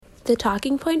The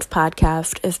Talking Points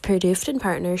podcast is produced in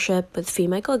partnership with F.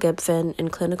 Michael Gibson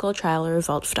and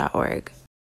clinicaltrialresults.org.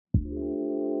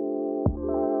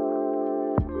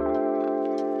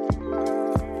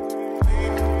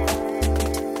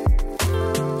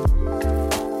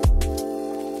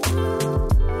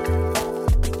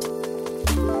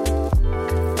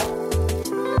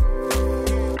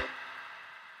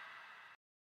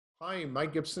 Hi,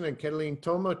 Mike Gibson and Kathleen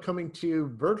Thoma coming to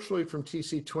you virtually from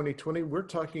TC 2020. We're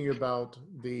talking about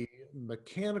the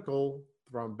mechanical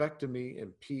thrombectomy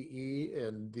and PE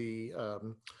and the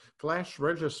FLASH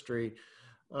registry.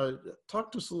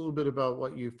 Talk to us a little bit about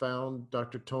what you found,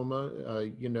 Dr. Thoma.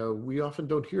 We often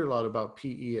don't hear a lot about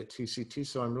PE at TCT,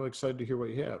 so I'm really excited to hear what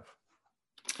you have.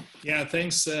 Yeah,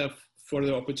 thanks for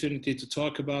the opportunity to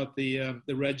talk about the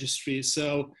registry.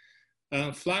 So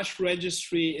FLASH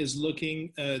registry is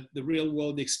looking at the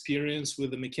real-world experience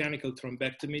with a mechanical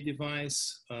thrombectomy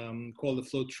device called the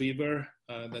FlowTriever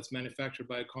that's manufactured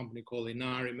by a company called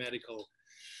Inari Medical.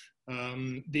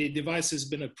 The device has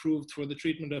been approved for the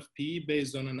treatment of PE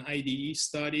based on an IDE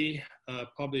study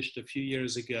published a few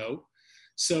years ago.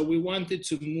 So we wanted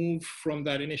to move from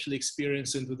that initial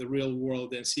experience into the real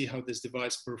world and see how this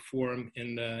device performs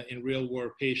in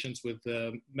real-world patients with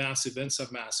massive and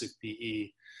submassive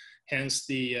PE. Hence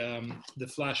the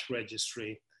FLASH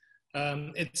registry.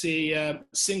 It's a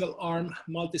single-arm,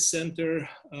 multi-center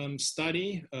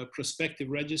study, a prospective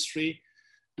registry,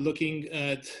 looking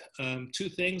at two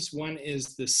things. One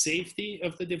is the safety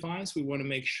of the device. We want to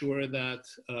make sure that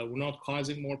we're not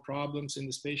causing more problems in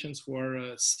these patients who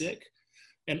are sick,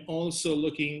 and also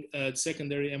looking at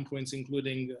secondary endpoints,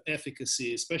 including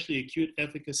efficacy, especially acute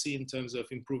efficacy in terms of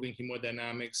improving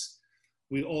hemodynamics.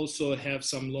 We also have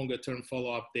some longer-term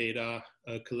follow-up data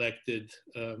collected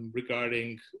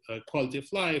regarding quality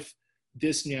of life,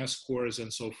 dyspnea scores,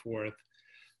 and so forth.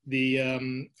 The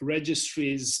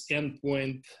registry's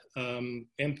endpoints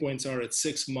are at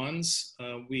 6 months.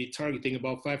 We're targeting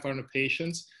about 500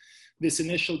 patients. This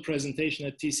initial presentation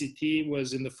at TCT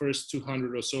was in the first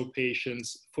 200 or so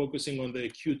patients, focusing on the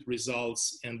acute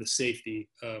results and the safety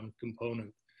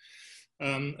component.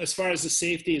 As far as the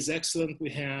safety is excellent, we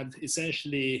had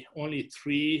essentially only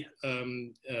 3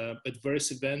 adverse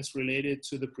events related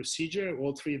to the procedure.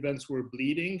 All 3 events were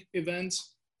bleeding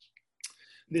events.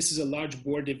 This is a large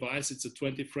bore device. It's a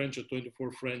 20 French or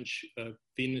 24 French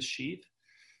venous sheath.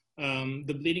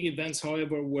 The bleeding events,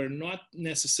 however, were not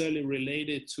necessarily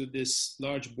related to this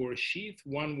large bore sheath.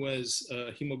 One was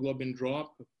a hemoglobin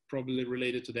drop, probably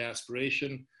related to the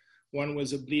aspiration. One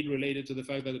was a bleed related to the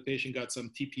fact that the patient got some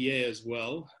TPA as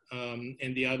well.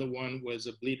 And the other one was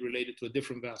a bleed related to a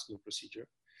different vascular procedure.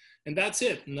 And that's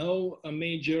it. No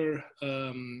major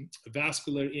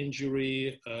vascular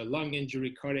injury, lung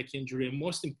injury, cardiac injury, and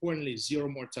most importantly, 0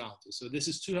 mortality. So this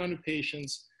is 200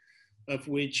 patients, of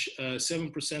which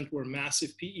 7% were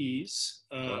massive PEs.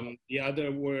 The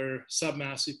other were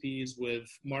submassive PEs with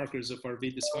markers of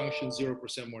RV dysfunction,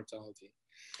 0% mortality.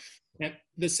 And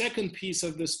the second piece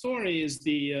of the story is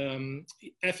the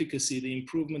efficacy, the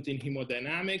improvement in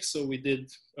hemodynamics. So we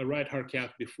did a right heart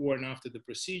cath before and after the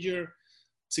procedure,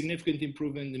 significant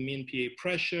improvement in the mean PA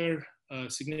pressure,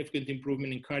 significant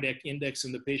improvement in cardiac index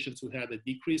in the patients who had a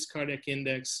decreased cardiac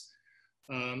index,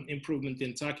 improvement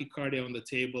in tachycardia on the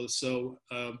table. So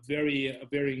very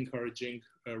encouraging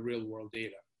real-world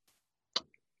data.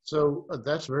 So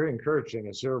that's very encouraging. A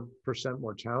 0%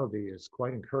 mortality is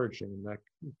quite encouraging in that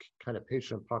kind of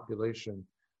patient population.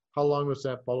 How long was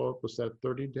that follow-up? Was that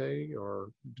 30-day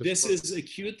or? This is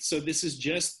acute, so this is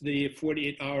just the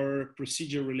 48-hour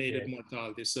procedure-related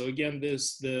mortality. So again,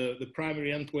 the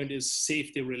primary endpoint is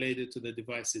safety related to the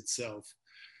device itself.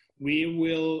 We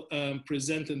will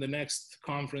present in the next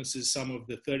conferences some of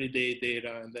the 30-day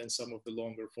data and then some of the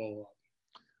longer follow-up.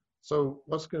 So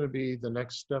what's going to be the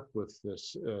next step with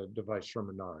this device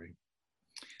from Inari?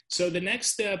 So the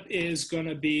next step is going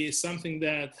to be something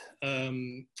that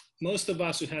most of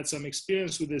us who had some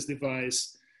experience with this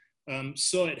device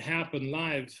saw it happen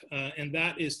live, and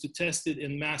that is to test it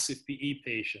in massive PE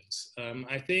patients.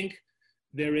 I think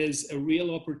there is a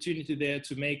real opportunity there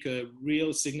to make a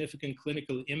real significant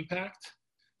clinical impact.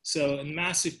 So in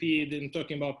massive PE, then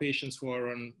talking about patients who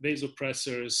are on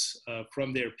vasopressors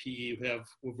from their PE, who have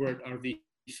overt RV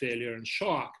failure and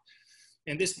shock.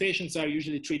 And these patients are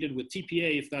usually treated with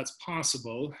TPA if that's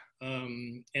possible.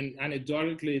 And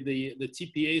anecdotally, the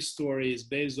TPA story is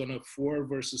based on a 4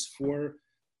 versus 4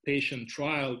 patient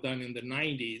trial done in the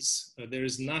 90s. There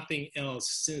is nothing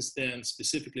else since then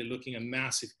specifically looking at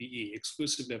massive PE,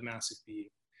 exclusively at massive PE.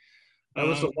 That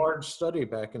was a large study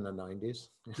back in the 90s.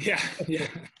 Yeah, yeah.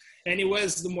 And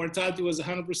the mortality was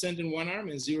 100% in one arm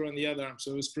and 0 in the other arm.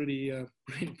 So it was pretty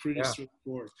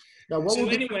straightforward. Now, what So will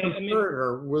be anyway, compared,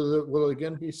 or will it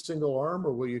again be single arm,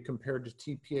 or will you compare to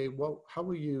TPA? Well, how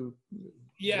will you?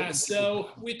 Yeah,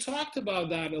 so we talked about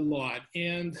that a lot.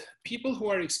 And people who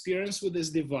are experienced with this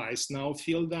device now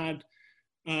feel that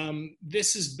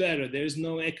this is better. There's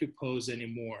no equipoise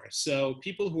anymore. So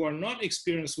people who are not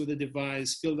experienced with the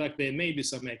device feel like there may be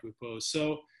some equipoise.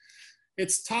 So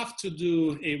it's tough to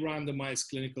do a randomized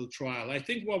clinical trial. I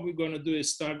think what we're going to do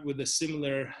is start with a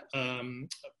similar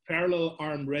parallel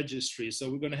arm registry. So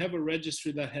we're going to have a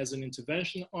registry that has an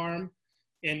intervention arm.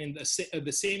 And at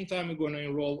the same time, we're going to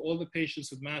enroll all the patients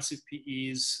with massive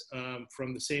PEs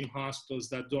from the same hospitals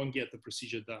that don't get the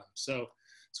procedure done. So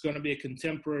it's going to be a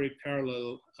contemporary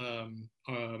parallel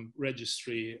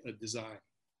registry design.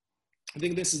 I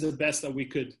think this is the best that we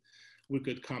could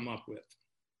come up with.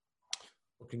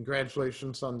 Well,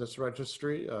 congratulations on this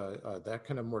registry. That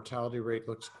kind of mortality rate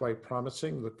looks quite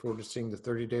promising. Look forward to seeing the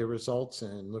 30-day results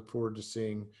and look forward to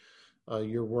seeing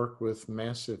your work with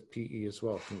massive PE as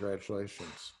well.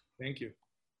 Congratulations. Thank you.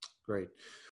 Great.